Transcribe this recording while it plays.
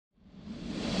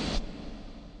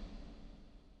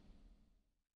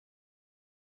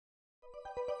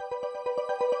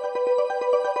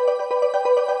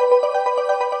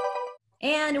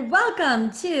And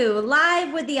welcome to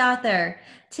Live with the Author.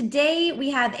 Today we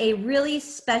have a really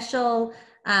special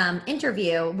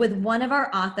interview with one of our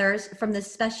authors from the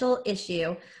special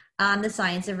issue on the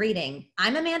science of reading.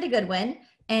 I'm Amanda Goodwin,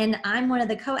 and I'm one of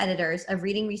the co-editors of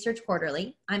Reading Research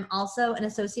Quarterly. I'm also an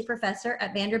associate professor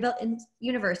at Vanderbilt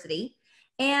University,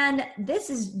 and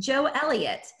this is Joe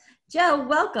Elliot. Joe,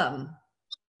 welcome.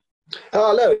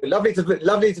 Hello, lovely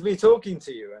to be talking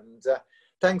to you, and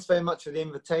thanks very much for the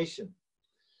invitation.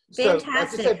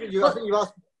 Fantastic. So, I think you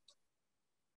asked.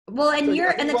 Well, and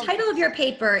the title of your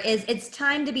paper is "It's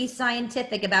Time to Be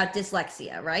Scientific About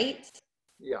Dyslexia," right?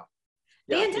 Yeah.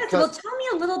 Fantastic. Well, tell me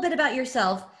a little bit about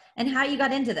yourself and how you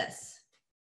got into this.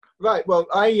 Right. Well,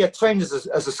 I trained as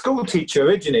a school teacher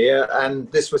originally,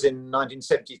 and this was in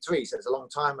 1973, so it's a long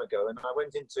time ago. And I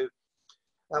went into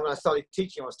when I started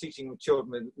teaching, I was teaching children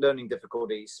with learning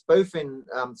difficulties, both in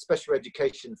special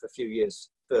education for a few years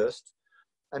first,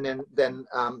 and then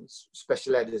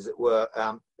special ed, as it were,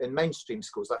 in mainstream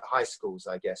schools, like high schools,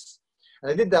 I guess. And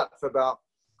I did that for about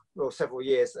several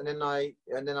years, and then I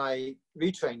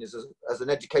retrained as an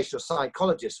educational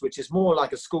psychologist, which is more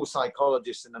like a school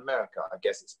psychologist in America. I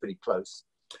guess it's pretty close.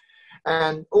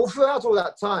 And throughout all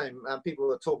that time, people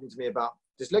were talking to me about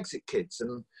dyslexic kids,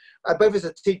 and both as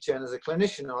a teacher and as a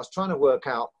clinician, I was trying to work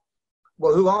out,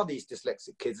 well, who are these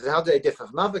dyslexic kids and how do they differ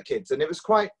from other kids? And it was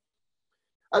quite,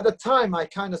 at the time, I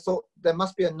kind of thought there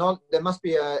must be a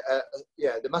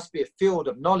field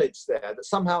of knowledge there that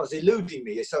somehow is eluding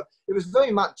me. So it was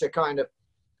very much a kind of,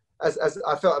 as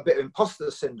I felt a bit of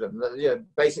imposter syndrome, that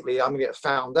basically I'm going to get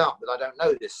found out that I don't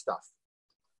know this stuff.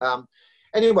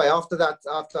 Anyway, after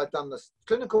I'd done this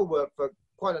clinical work for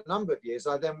quite a number of years,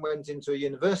 I then went into a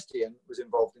university and was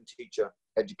involved in teacher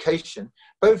education,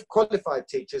 both qualified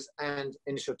teachers and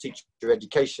initial teacher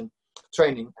education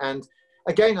training. And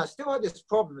again, I still had this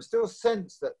problem, still a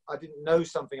sense that I didn't know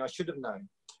something I should have known.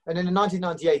 And then in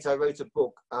 1998, I wrote a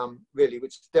book,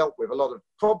 which dealt with a lot of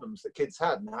problems that kids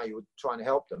had and how you were trying to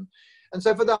help them. And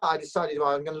so for that, I decided, well,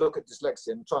 I'm going to look at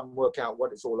dyslexia and try and work out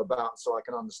what it's all about so I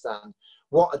can understand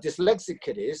what a dyslexic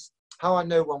kid is, how I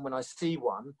know one when I see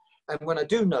one, and when I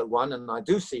do know one and I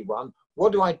do see one,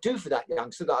 what do I do for that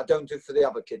youngster that I don't do for the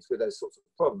other kids with those sorts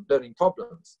of learning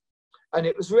problems? And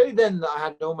it was really then that I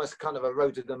had almost kind of a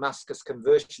road to Damascus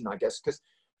conversion, I guess, because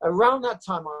around that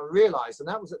time I realized, and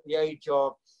that was at the age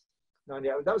of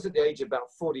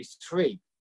about 43,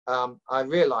 I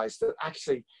realized that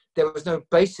actually there was no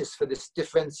basis for this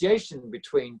differentiation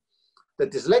between the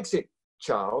dyslexic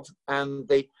child and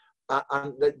the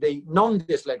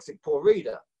non-dyslexic poor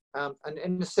reader. And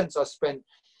in a sense, I spent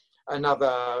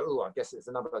another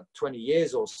 20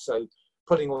 years or so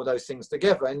putting all those things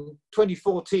together. In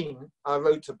 2014, I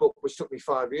wrote a book which took me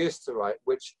 5 years to write,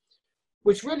 which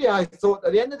really I thought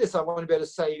at the end of this, I want to be able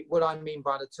to say what I mean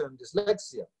by the term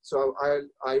dyslexia. So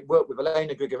I worked with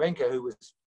Elena Grigorenko, who was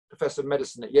professor of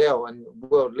medicine at Yale and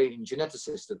world-leading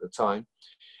geneticist at the time.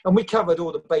 And we covered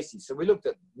all the basics. So we looked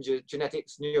at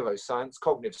genetics, neuroscience,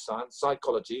 cognitive science,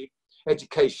 psychology,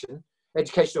 educational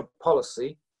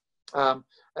policy, and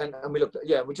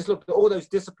we just looked at all those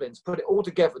disciplines, put it all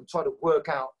together and try to work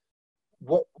out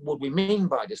what would we mean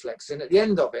by dyslexia. And at the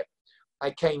end of it,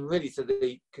 I came really to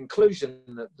the conclusion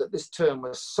that this term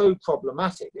was so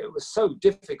problematic, it was so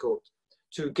difficult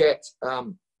to get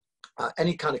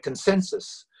any kind of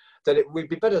consensus, that it would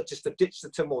be better just to ditch the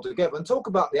term altogether and talk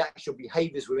about the actual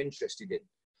behaviors we're interested in.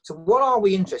 So what are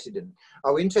we interested in?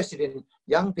 Are we interested in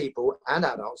young people and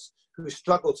adults who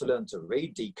struggle to learn to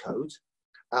read, decode,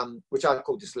 which I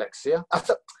call dyslexia.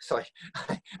 Sorry,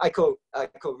 I call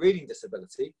reading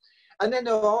disability. And then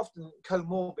there are often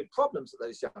comorbid problems that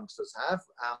those youngsters have,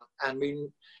 and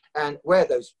where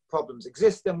those problems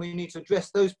exist, then we need to address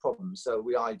those problems. So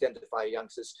we identify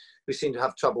youngsters who seem to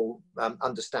have trouble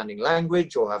understanding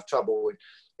language, or have trouble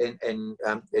in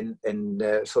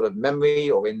their sort of memory,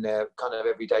 or in their kind of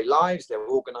everyday lives, their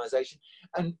organization,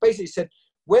 and basically said,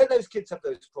 where those kids have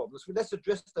those problems, let's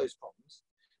address those problems.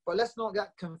 But let's not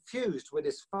get confused with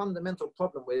this fundamental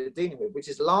problem we're dealing with, which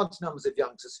is large numbers of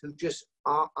youngsters who just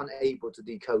are unable to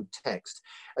decode text,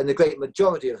 and the great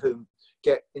majority of whom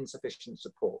get insufficient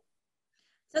support.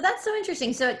 So that's so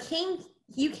interesting. So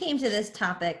you came to this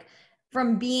topic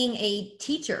from being a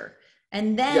teacher,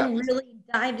 and then really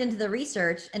dived into the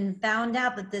research and found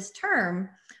out that this term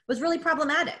was really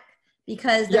problematic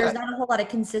because there's not a whole lot of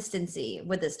consistency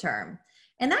with this term.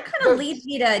 And that kind of leads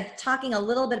me to talking a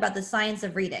little bit about the science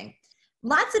of reading.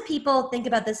 Lots of people think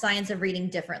about the science of reading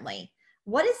differently.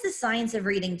 What is the science of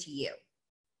reading to you?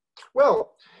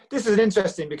 Well, this is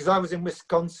interesting because I was in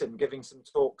Wisconsin giving some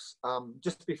talks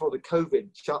just before the COVID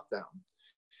shutdown.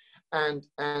 And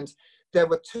there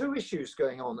were two issues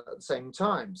going on at the same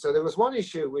time. So there was one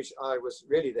issue which I was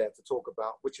really there to talk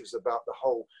about, which was about the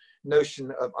whole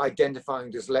notion of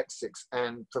identifying dyslexics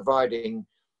and providing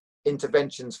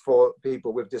interventions for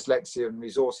people with dyslexia and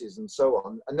resources and so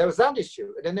on. And there was that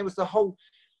issue. And then there was the whole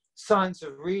science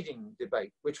of reading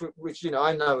debate, which you know,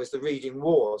 I know is the reading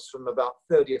wars from about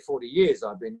 30 or 40 years.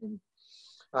 I've been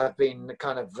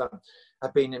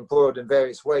embroiled in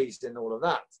various ways in all of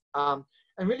that.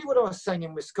 And really what I was saying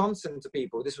in Wisconsin to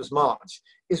people, this was March,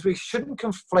 is we shouldn't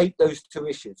conflate those two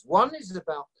issues. One is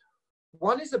about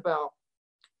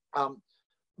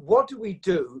what do we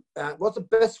do? What's the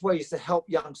best ways to help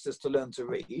youngsters to learn to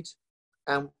read?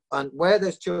 And where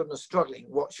those children are struggling,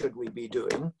 what should we be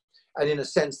doing? And in a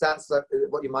sense, that's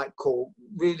what you might call,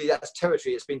 really that's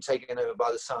territory that's been taken over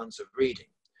by the science of reading.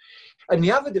 And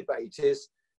the other debate is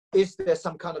there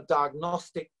some kind of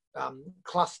diagnostic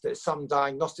cluster, some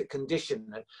diagnostic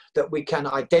condition that we can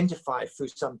identify through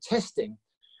some testing?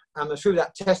 And through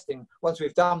that testing, once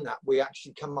we've done that, we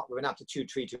actually come up with an aptitude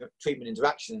treatment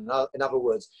interaction. In other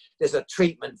words, there's a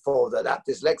treatment for that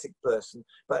dyslexic person,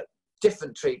 but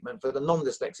different treatment for the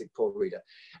non-dyslexic poor reader.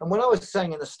 And what I was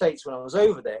saying in the States when I was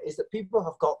over there is that people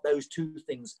have got those two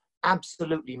things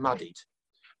absolutely muddied.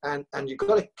 And you've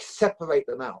got to separate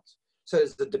them out. So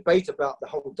there's the debate about the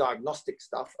whole diagnostic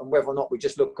stuff and whether or not we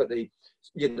just look at the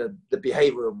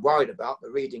behavior we're worried about, the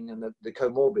reading and the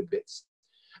comorbid bits.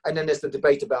 And then there's the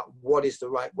debate about what is the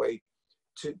right way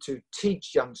to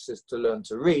teach youngsters to learn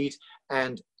to read,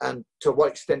 and to what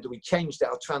extent do we change that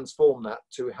or transform that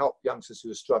to help youngsters who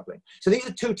are struggling. So these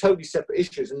are two totally separate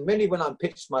issues. And many, when I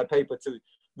pitched my paper to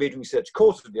Reading Research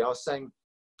Quarterly, I was saying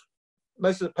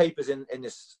most of the papers in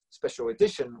this special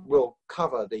edition will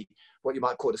cover what you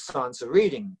might call the science of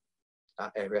reading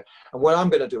area. And what I'm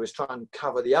going to do is try and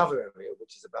cover the other area,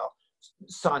 which is about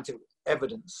scientific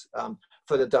evidence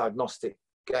for the diagnostic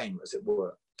game, as it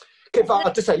were. Okay,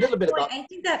 I'll just say a little bit about... I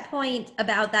think that point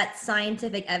about that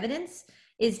scientific evidence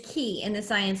is key in the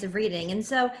science of reading. And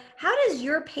so how does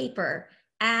your paper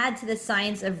add to the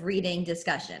science of reading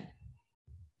discussion?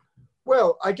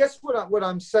 Well, I guess what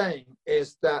I'm saying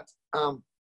is that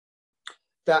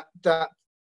that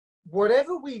when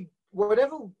we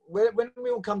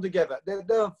all come together,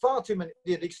 there are far too many.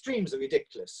 The extremes are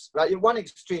ridiculous, right? At one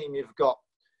extreme, you've got,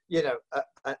 you know,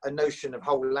 a notion of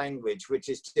whole language, which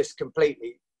is just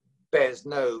completely bears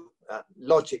no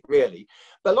logic, really.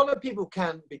 But a lot of people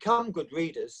can become good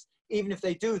readers, even if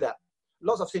they do that.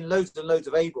 I've seen loads and loads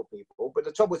of able people, but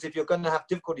the trouble is if you're going to have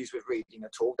difficulties with reading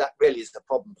at all, that really is the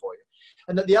problem for you.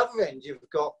 And at the other end, you've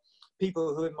got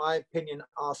people who, in my opinion,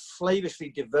 are slavishly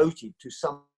devoted to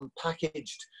some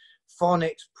packaged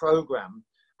phonics program,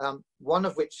 one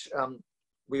of which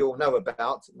we all know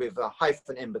about, with a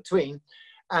hyphen in between.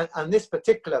 And this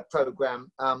particular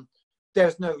program,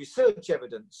 there's no research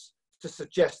evidence to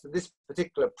suggest that this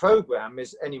particular program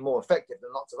is any more effective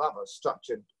than lots of other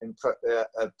structured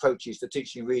approaches to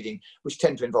teaching reading, which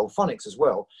tend to involve phonics as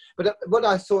well. But what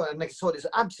I saw, and I saw this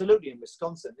absolutely in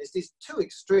Wisconsin, is these two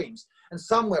extremes, and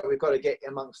somewhere we've got to get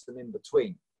amongst them in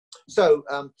between. So,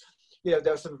 you know,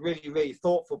 there are some really, really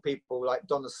thoughtful people like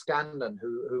Donna Scanlon,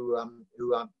 who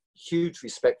huge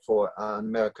respect for, an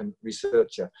American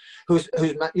researcher, who's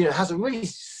you know, has a really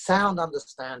sound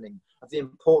understanding of the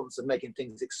importance of making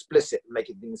things explicit,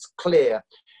 making things clear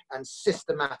and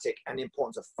systematic, and the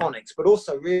importance of phonics, but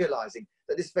also realizing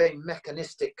that this very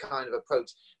mechanistic kind of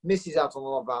approach misses out on a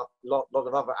lot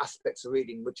of other aspects of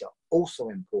reading, which are also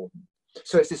important.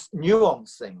 So it's this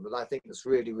nuance thing that I think is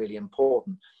really, really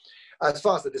important. As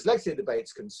far as the dyslexia debate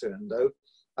is concerned, though,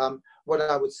 what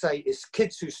I would say is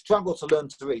kids who struggle to learn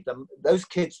to read, those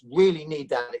kids really need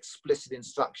that explicit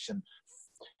instruction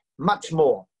much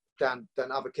more than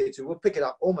other kids who will pick it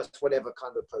up almost whatever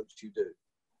kind of approach you do.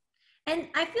 And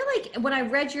I feel like when I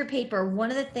read your paper,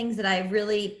 one of the things that I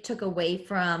really took away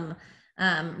from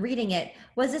reading it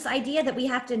was this idea that we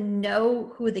have to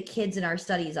know who the kids in our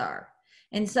studies are.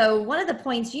 And so one of the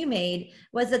points you made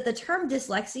was that the term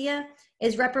dyslexia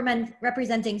is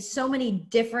representing so many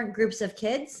different groups of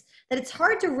kids that it's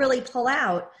hard to really pull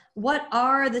out what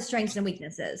are the strengths and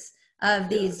weaknesses of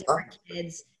these different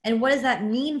kids, and what does that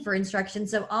mean for instruction.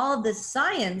 So all of the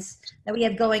science that we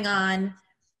have going on,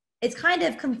 it's kind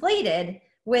of conflated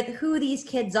with who these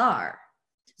kids are.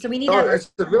 So we need to have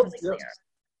the real,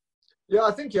 yeah,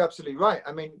 I think you're absolutely right.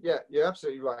 I mean, yeah, you're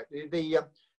absolutely right.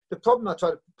 The problem I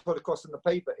try to put across in the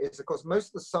paper is, of course, most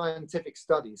of the scientific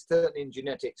studies, certainly in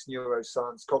genetics,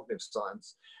 neuroscience, cognitive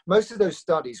science, most of those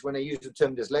studies, when they use the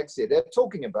term dyslexia, they're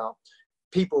talking about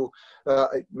people,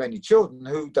 mainly children,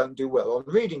 who don't do well on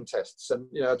reading tests. And,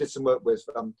 you know, I did some work with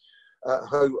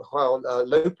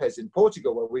Lopez in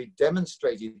Portugal, where we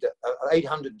demonstrated that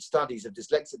 800 studies of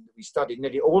dyslexia that we studied,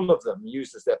 nearly all of them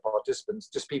used as their participants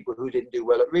just people who didn't do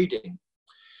well at reading.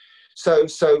 So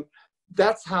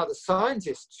that's how the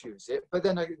scientists choose it. But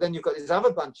then you've got this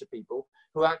other bunch of people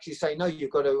who actually say, no,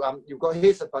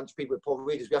 here's a bunch of people with poor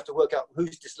readers. We have to work out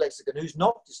who's dyslexic and who's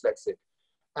not dyslexic.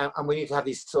 And we need to have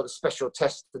these sort of special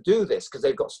tests to do this because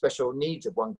they've got special needs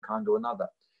of one kind or another.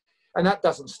 And that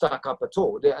doesn't stack up at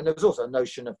all. And there was also a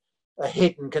notion of a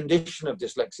hidden condition of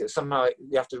dyslexia. Somehow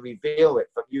you have to reveal it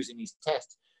from using these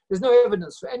tests. There's no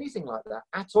evidence for anything like that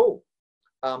at all.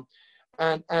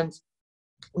 And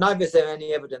neither is there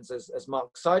any evidence, as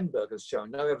Mark Seidenberg has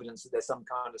shown, no evidence that there's some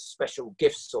kind of special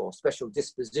gifts or special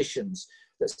dispositions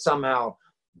that somehow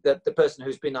that the person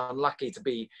who's been unlucky to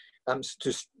be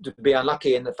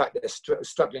unlucky in the fact that they're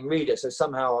struggling readers, so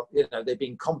somehow they're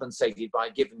being compensated by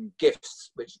given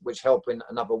gifts which help in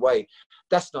another way.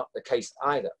 That's not the case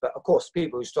either. But of course,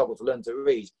 people who struggle to learn to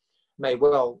read may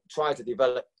well try to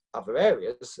develop other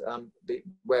areas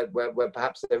where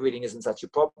perhaps their reading isn't such a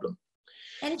problem.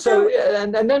 And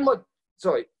then what?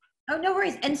 Sorry. Oh, no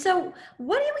worries. And so,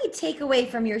 what do we take away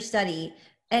from your study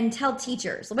and tell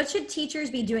teachers? What should teachers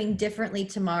be doing differently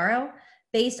tomorrow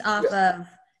based off of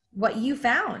what you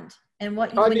found and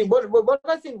what you... what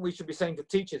I think we should be saying to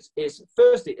teachers is,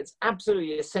 firstly, it's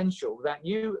absolutely essential that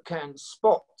you can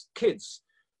spot kids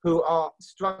who are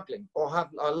struggling or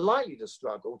are likely to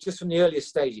struggle just from the earliest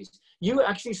stages. You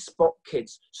actually spot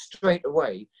kids straight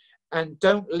away and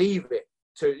don't leave it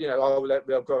to,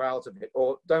 they'll grow out of it,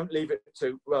 or don't leave it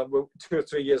to, 2 or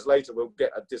 3 years later, we'll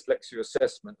get a dyslexia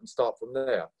assessment and start from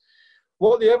there.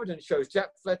 What the evidence shows,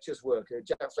 Jack Fletcher's work,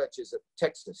 Jack Fletcher's at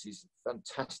Texas, he's a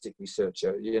fantastic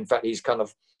researcher. In fact, he's kind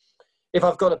of, if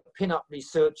I've got a pin-up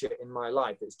researcher in my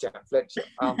life, it's Jack Fletcher.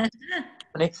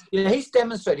 And he's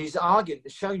demonstrated, he's argued,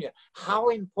 shown you how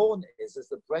important it is as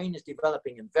the brain is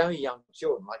developing in very young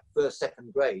children, like first,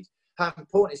 second grade, how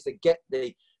important it is to get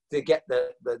the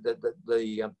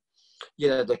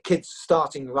kids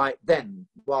starting right then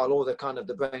while all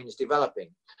the brain is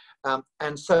developing.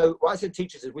 And so what I said to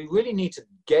teachers is we really need to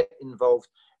get involved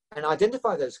and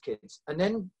identify those kids. And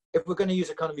then if we're going to use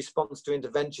a kind of response to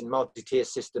intervention, multi-tier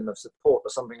system of support or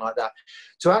something like that,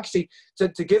 to actually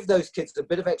to give those kids a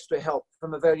bit of extra help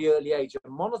from a very early age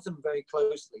and monitor them very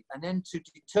closely, and then to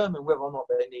determine whether or not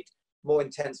they need more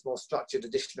intense, more structured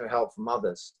additional help from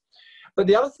others. But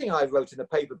the other thing I wrote in the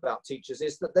paper about teachers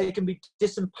is that they can be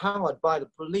disempowered by the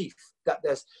belief that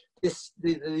there's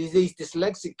these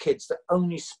dyslexic kids that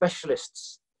only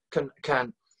specialists can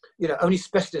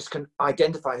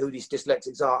identify who these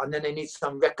dyslexics are, and then they need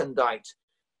some recondite,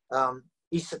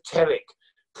 esoteric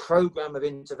program of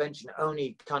intervention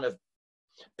only kind of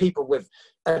people with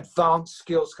advanced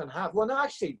skills can have. Well, no,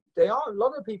 actually, there are a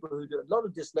lot of people who do, a lot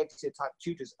of dyslexia type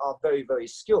tutors are very, very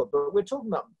skilled, but we're talking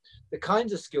about the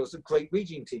kinds of skills that great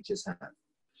reading teachers have.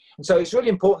 And so it's really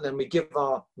important that we give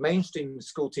our mainstream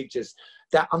school teachers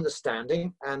that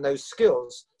understanding and those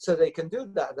skills so they can do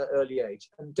that at an early age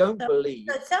and don't believe.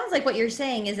 So it sounds like what you're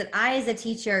saying is that I, as a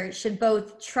teacher, should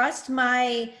both trust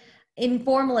my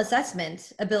informal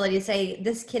assessment ability to say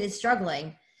this kid is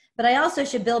struggling, but I also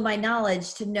should build my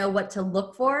knowledge to know what to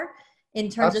look for in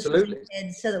terms of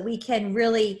kids so that we can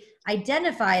really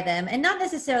identify them, and not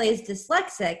necessarily as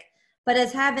dyslexic, but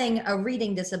as having a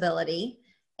reading disability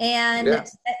and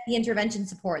the intervention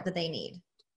support that they need.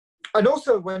 And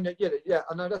also when,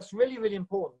 I know that's really, really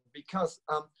important because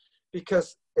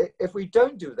if we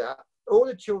don't do that, all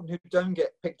the children who don't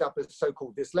get picked up as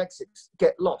so-called dyslexics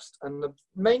get lost. And the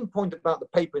main point about the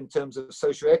paper in terms of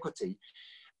social equity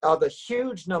are the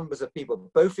huge numbers of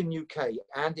people, both in UK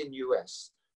and in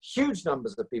US, huge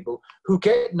numbers of people who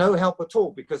get no help at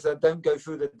all because they don't go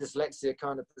through the dyslexia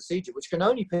kind of procedure, which can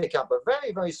only pick up a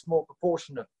very, very small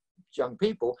proportion of young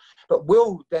people, but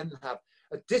will then have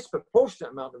a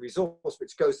disproportionate amount of resource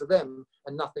which goes to them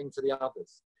and nothing to the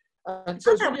others. And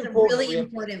so it's really important. Really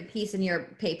important piece in your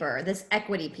paper, this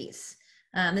equity piece,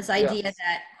 this idea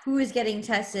that who is getting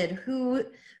tested, who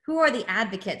are the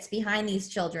advocates behind these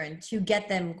children to get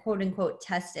them quote unquote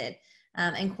tested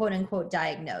and quote unquote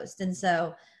diagnosed. And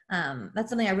so that's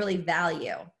something I really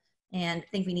value and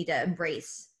think we need to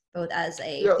embrace both as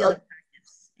a field of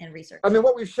practice and research. I mean,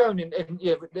 what we've shown in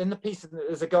the piece,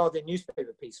 there's a Guardian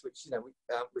newspaper piece, which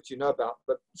which you know about,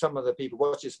 but some of the people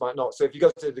watch this might not. So if you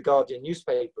go to the Guardian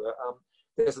newspaper,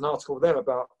 there's an article there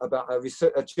about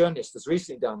a journalist that's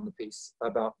recently done the piece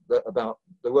about the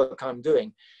work I'm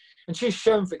doing. And she's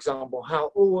shown, for example,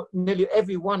 how nearly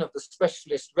every one of the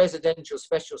specialist residential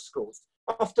special schools,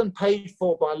 often paid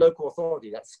for by local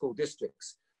authority, that's school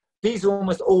districts, these are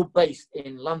almost all based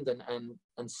in London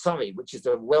and Surrey, which is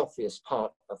the wealthiest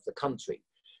part of the country.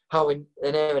 How in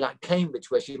an area like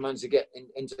Cambridge, where she managed to get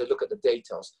into the look at the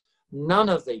details, none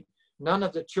of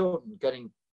the children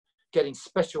getting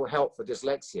special help for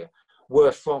dyslexia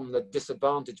were from the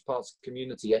disadvantaged parts of the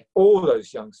community. And all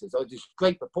those youngsters, or this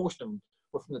great proportion of them,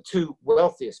 were from the two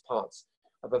wealthiest parts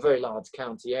of a very large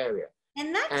county area.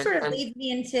 And that sort of leads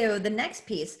me into the next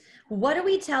piece. What do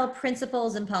we tell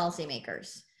principals and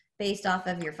policymakers based off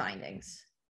of your findings?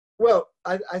 Well,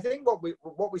 I think what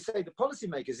we say to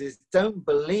policymakers is don't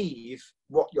believe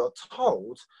what you're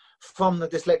told from the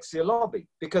dyslexia lobby.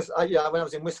 Because when I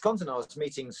was in Wisconsin, I was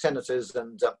meeting senators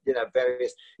and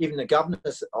various, even the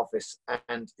governor's office,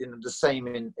 and the same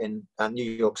in New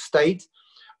York State.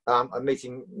 I'm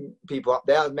meeting people up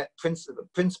there. I met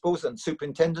principals and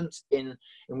superintendents in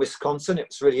Wisconsin. It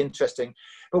was really interesting.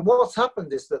 But what's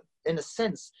happened is that, in a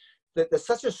sense, that there's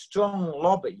such a strong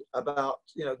lobby about,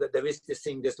 that there is this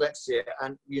thing, dyslexia,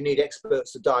 and you need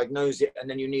experts to diagnose it, and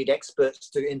then you need experts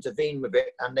to intervene with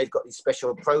it, and they've got these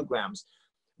special programs,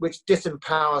 which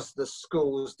disempowers the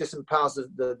schools, disempowers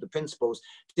the principals,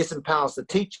 disempowers the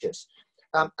teachers.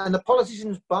 And the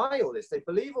politicians buy all this, they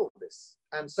believe all this.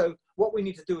 And so what we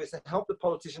need to do is to help the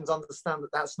politicians understand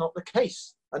that that's not the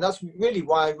case. And that's really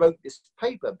why I wrote this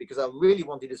paper, because I really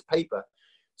wanted this paper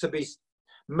to be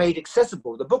made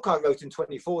accessible. The book I wrote in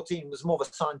 2014 was more of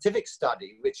a scientific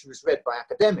study, which was read by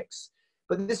academics.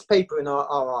 But this paper in our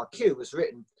RRQ was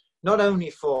written not only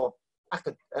for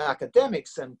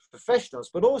academics and professionals,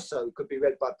 but also could be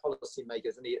read by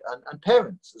policymakers and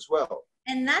parents as well.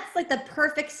 And that's like the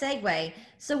perfect segue.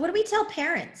 So what do we tell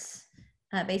parents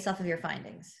based off of your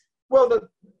findings? Well,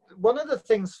 one of the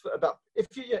things about,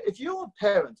 if you're a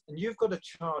parent and you've got a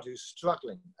child who's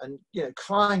struggling and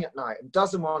crying at night and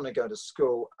doesn't want to go to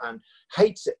school and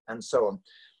hates it and so on,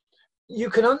 you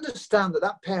can understand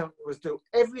that parent will do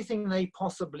everything they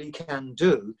possibly can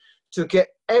do to get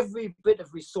every bit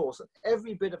of resource and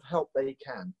every bit of help they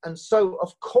can. And so,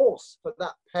 of course, for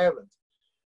that parent,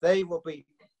 they will be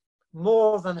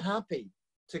more than happy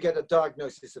to get a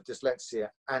diagnosis of dyslexia,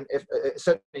 and if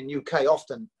certainly in UK,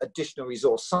 often additional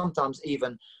resource, sometimes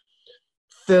even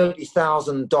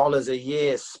 $30,000 a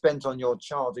year spent on your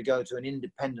child to go to an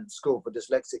independent school for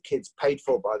dyslexic kids, paid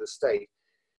for by the state.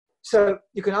 So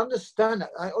you can understand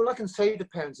that. All I can say to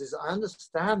parents is I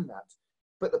understand that,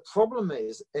 but the problem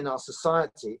is in our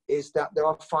society is that there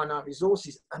are finite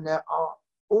resources, and there are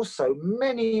also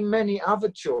many, many other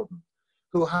children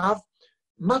who have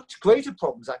much greater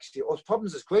problems, actually, or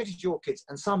problems as great as your kids,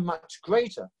 and some much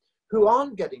greater, who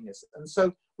aren't getting this. And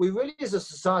so we really, as a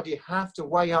society, have to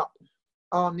weigh up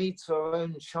our needs for our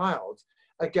own child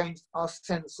against our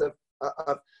sense of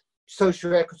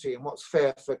social equity and what's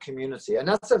fair for community. And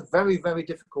that's a very, very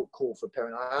difficult call for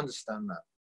parents. I understand that.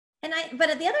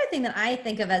 But the other thing that I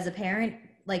think of as a parent,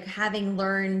 like having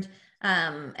learned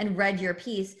and read your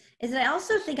piece, is that I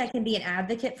also think I can be an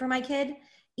advocate for my kid,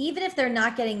 even if they're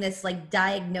not getting this like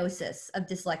diagnosis of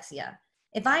dyslexia.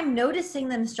 If I'm noticing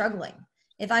them struggling,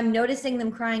 if I'm noticing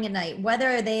them crying at night,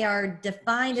 whether they are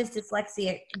defined as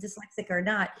dyslexic or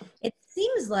not, it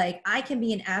seems like I can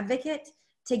be an advocate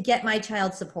to get my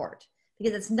child support,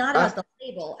 because it's not about the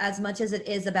label as much as it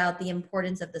is about the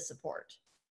importance of the support.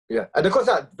 Yeah, and of course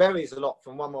that varies a lot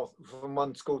from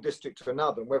one school district to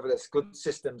another, and whether there's good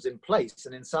systems in place.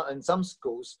 And in some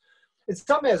schools, in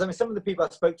some areas, I mean, some of the people I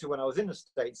spoke to when I was in the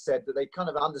States said that they kind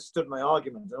of understood my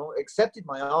argument and accepted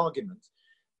my argument,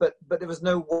 but there was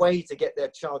no way to get their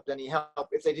child any help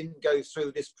if they didn't go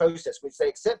through this process, which they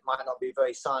accept might not be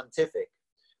very scientific,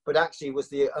 but actually was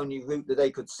the only route that they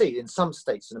could see. In some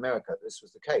states in America, this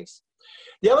was the case.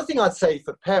 The other thing I'd say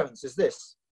for parents is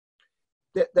this,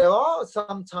 that there are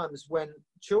some times when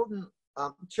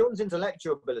children's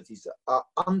intellectual abilities are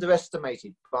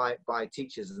underestimated by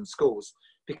teachers and schools,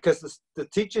 because the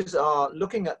teachers are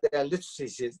looking at their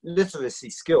literacy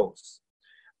skills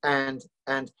and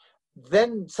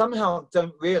then somehow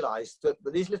don't realize that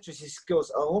these literacy skills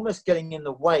are almost getting in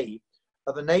the way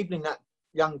of enabling that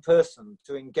young person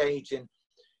to engage in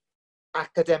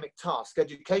academic tasks,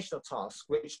 educational tasks,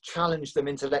 which challenge them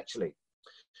intellectually.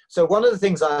 So one of the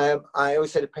things I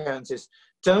always say to parents is,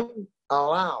 don't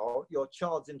allow your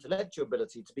child's intellectual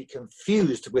ability to be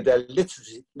confused with their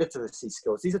literacy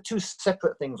skills. These are two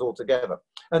separate things altogether.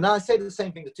 And I say the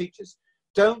same thing to teachers.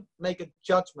 Don't make a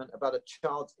judgment about a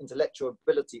child's intellectual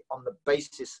ability on the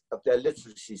basis of their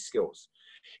literacy skills.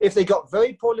 If they got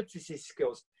very poor literacy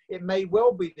skills, it may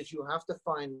well be that you have to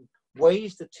find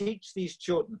ways to teach these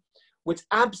children which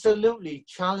absolutely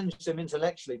challenge them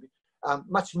intellectually,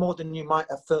 much more than you might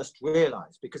at first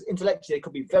realize, because intellectually they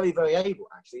could be very, very able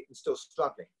actually and still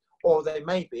struggling, or they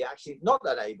may be actually not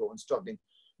that able and struggling.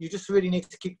 You just really need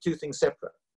to keep two things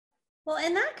separate. Well,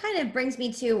 and that kind of brings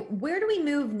me to, where do we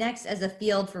move next as a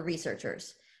field for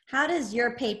researchers? How does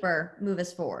your paper move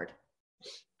us forward?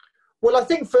 Well, I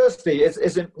think firstly,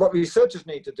 what researchers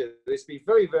need to do is be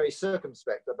very, very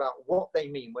circumspect about what they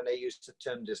mean when they use the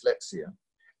term dyslexia.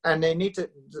 And they need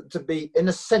to be, in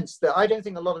a sense, that I don't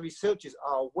think a lot of researchers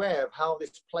are aware of how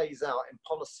this plays out in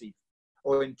policy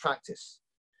or in practice.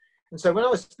 And so when I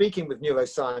was speaking with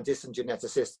neuroscientists and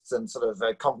geneticists and sort of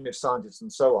cognitive scientists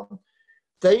and so on,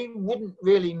 they wouldn't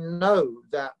really know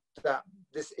that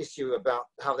this issue about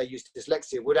how they use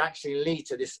dyslexia would actually lead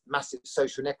to this massive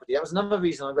social inequity. That was another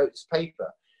reason I wrote this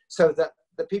paper, so that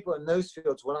the people in those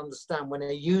fields will understand when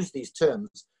they use these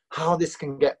terms, how this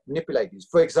can get manipulated.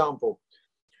 For example,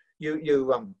 you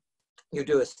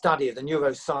do a study of the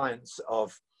neuroscience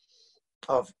of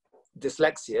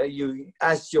dyslexia.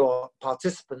 As your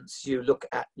participants, you look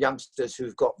at youngsters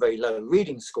who've got very low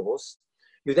reading scores.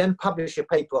 You then publish a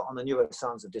paper on the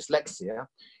neuroscience of dyslexia,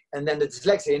 and then the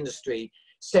dyslexia industry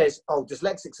says, oh,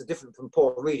 dyslexics are different from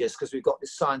poor readers because we've got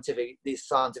this scientific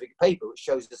paper which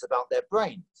shows us about their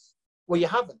brains. Well, you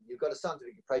haven't. You've got a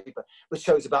scientific paper which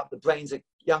shows about the brains of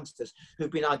youngsters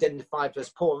who've been identified as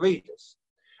poor readers.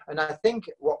 And I think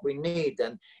what we need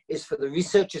then is for the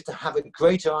researchers to have a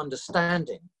greater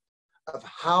understanding of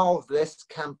how this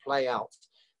can play out,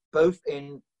 both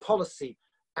in policy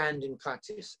and in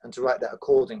practice, and to write that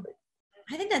accordingly.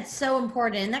 I think that's so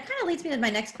important. And that kind of leads me to my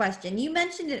next question. You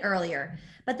mentioned it earlier,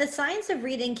 but the science of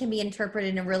reading can be interpreted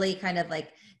in a really kind of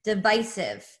like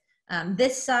divisive,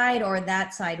 this side or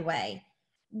that side way.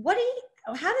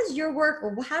 How does your work,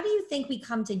 or how do you think we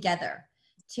come together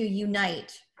to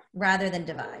unite rather than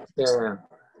divide? Yeah.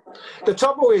 The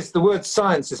trouble is the word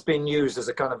science has been used as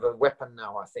a kind of a weapon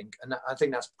now, I think. And I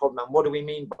think that's a problem. And what do we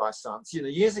mean by science? You know,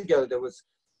 years ago, the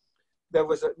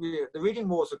reading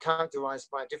wars were characterized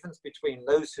by a difference between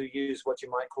those who use what you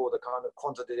might call the kind of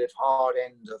quantitative hard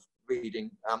end of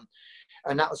reading.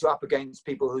 And that was up against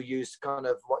people who used kind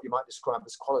of what you might describe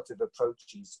as qualitative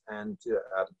approaches and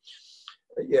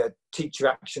teacher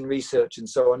action research and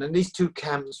so on. And these two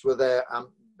camps were there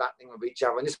battling with each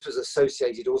other. And this was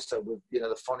associated also with,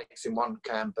 the phonics in one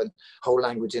camp and whole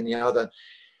language in the other.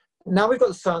 Now we've got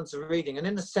the science of reading, and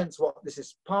in a sense what this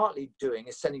is partly doing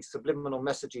is sending subliminal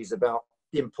messages about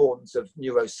the importance of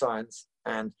neuroscience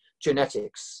and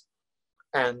genetics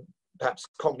and perhaps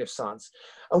cognitive science.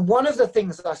 And one of the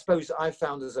things that I suppose I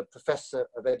found as a professor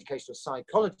of educational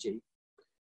psychology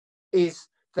is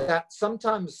that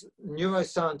sometimes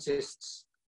neuroscientists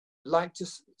like to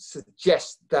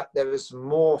suggest that there is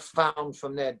more found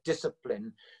from their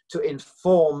discipline to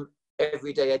inform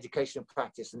everyday educational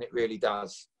practice than it really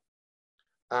does.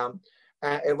 And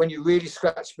when you really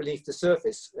scratch beneath the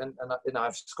surface, and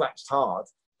I've scratched hard,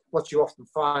 what you often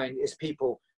find is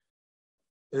people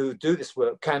who do this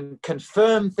work can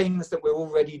confirm things that we're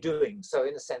already doing. So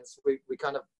in a sense, we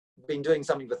kind of been doing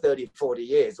something for 30, 40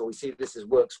 years, or we see this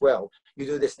works well. You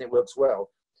do this and it works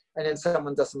well. And then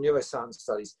someone does some neuroscience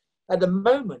studies. At the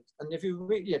moment, and if you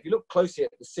look closely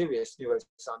at the serious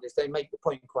neuroscientists, they make the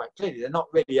point quite clearly. They're not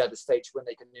really at a stage when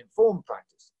they can inform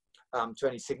practice to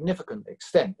any significant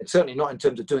extent. It's certainly not in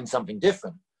terms of doing something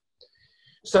different.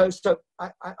 So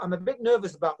I'm a bit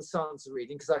nervous about the science of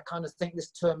reading, because I kind of think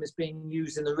this term is being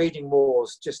used in the reading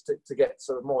wars just to get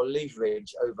sort of more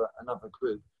leverage over another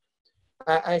group.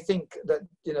 I think that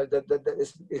that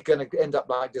it's going to end up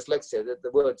like dyslexia, that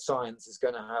the word science is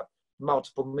going to have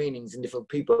multiple meanings and different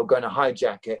people are going to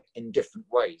hijack it in different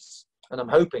ways. And I'm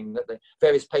hoping that the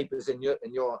various papers in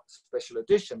your special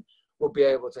edition will be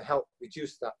able to help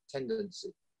reduce that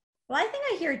tendency. Well, I think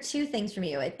I hear two things from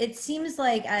you. It seems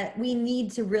like we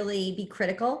need to really be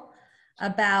critical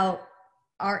about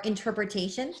our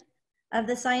interpretation of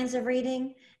the science of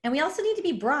reading. And we also need to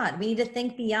be broad. We need to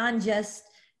think beyond just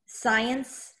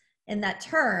science in that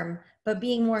term, but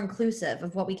being more inclusive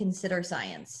of what we consider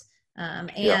science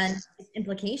and its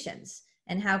implications,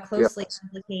 and how closely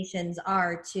implications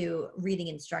are to reading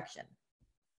instruction.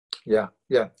 Yeah,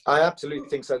 I absolutely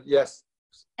think so. Yes.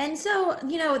 And so,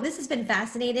 this has been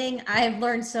fascinating. I've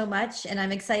learned so much, and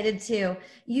I'm excited to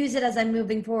use it as I'm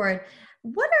moving forward.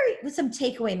 What are some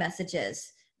takeaway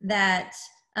messages that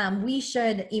we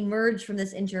should emerge from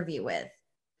this interview with,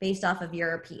 based off of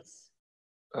your piece?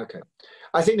 Okay.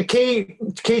 I think the key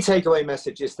takeaway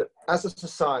message is that as a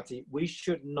society, we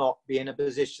should not be in a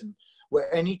position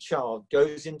where any child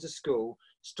goes into school,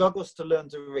 struggles to learn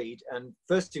to read, and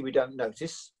firstly, we don't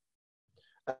notice.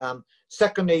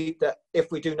 Secondly, that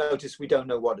if we do notice, we don't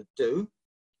know what to do.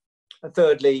 And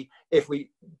thirdly, if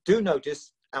we do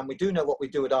notice and we do know what we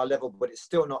do at our level, but it's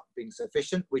still not being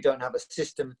sufficient, we don't have a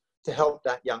system to help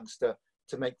that youngster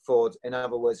to make forward. In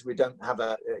other words, we don't have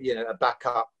a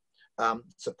backup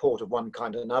support of one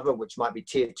kind or another, which might be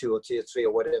tier 2 or tier 3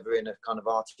 or whatever in a kind of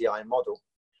RTI model.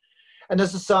 And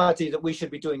as a society, that we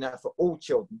should be doing that for all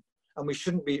children, and we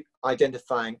shouldn't be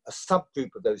identifying a subgroup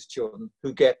of those children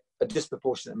who get a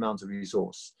disproportionate amount of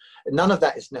resource. And none of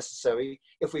that is necessary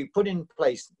if we put in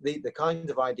place the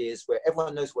kinds of ideas where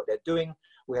everyone knows what they're doing.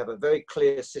 We have a very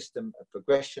clear system of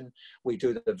progression. We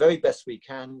do the very best we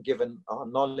can, given our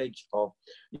knowledge of,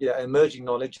 emerging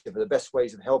knowledge of the best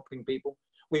ways of helping people.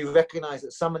 We recognize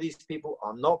that some of these people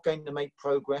are not going to make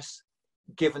progress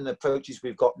given the approaches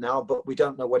we've got now, but we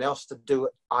don't know what else to do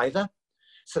either.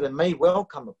 So there may well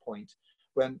come a point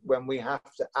when we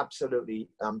have to absolutely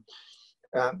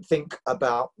think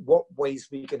about what ways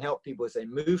we can help people as they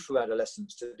move through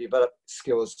adolescence to develop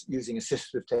skills using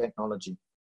assistive technology.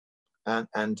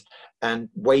 And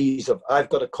ways of, I've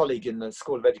got a colleague in the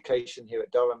School of Education here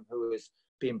at Durham who has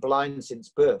been blind since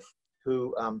birth,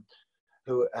 who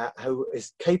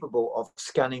is capable of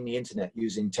scanning the internet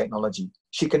using technology.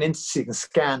 She can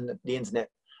scan the internet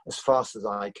as fast as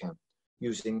I can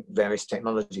using various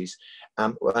technologies.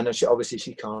 And obviously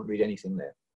she can't read anything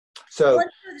there. So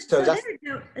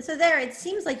there, it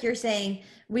seems like you're saying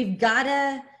we've got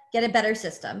to get a better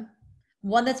system,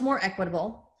 one that's more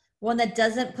equitable, one that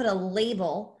doesn't put a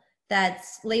label that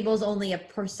labels only a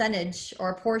percentage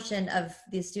or a portion of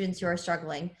the students who are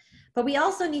struggling. But we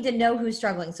also need to know who's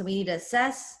struggling. So we need to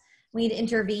assess, we need to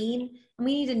intervene, and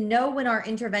we need to know when our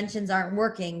interventions aren't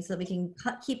working so that we can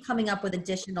keep coming up with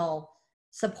additional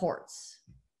supports.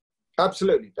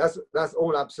 Absolutely. That's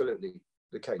all absolutely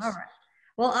the case. All right.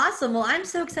 Well, awesome. Well, I'm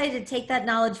so excited to take that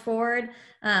knowledge forward.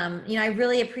 I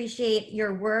really appreciate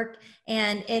your work.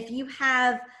 And if you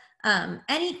have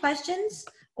any questions,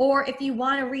 or if you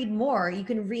want to read more, you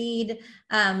can read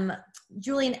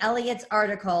Julian Elliott's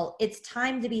article, It's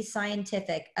Time to Be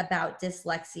Scientific About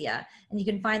Dyslexia. And you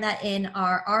can find that in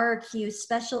our RRQ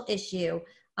special issue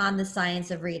on the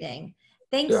science of reading.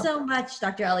 Thanks so much,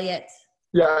 Dr. Elliot.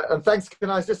 Yeah, and thanks. Can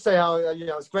I just say how I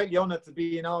was greatly honored to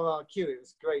be in RRQ. It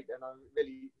was great, and I'm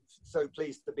really so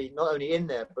pleased to be not only in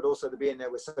there, but also to be in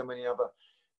there with so many other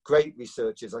great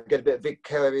researchers. I get a bit of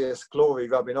vicarious glory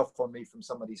rubbing off on me from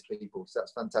some of these people, so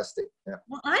that's fantastic. Yeah.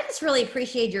 Well, I just really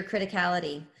appreciate your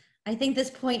criticality. I think this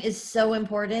point is so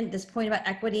important, this point about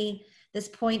equity, this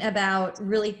point about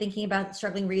really thinking about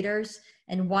struggling readers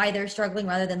and why they're struggling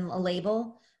rather than a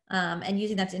label, and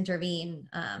using that to intervene.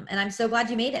 And I'm so glad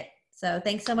you made it. So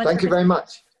thanks so much. Thank you very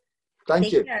much.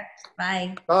 Thank you. Take care.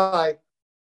 Bye. Bye.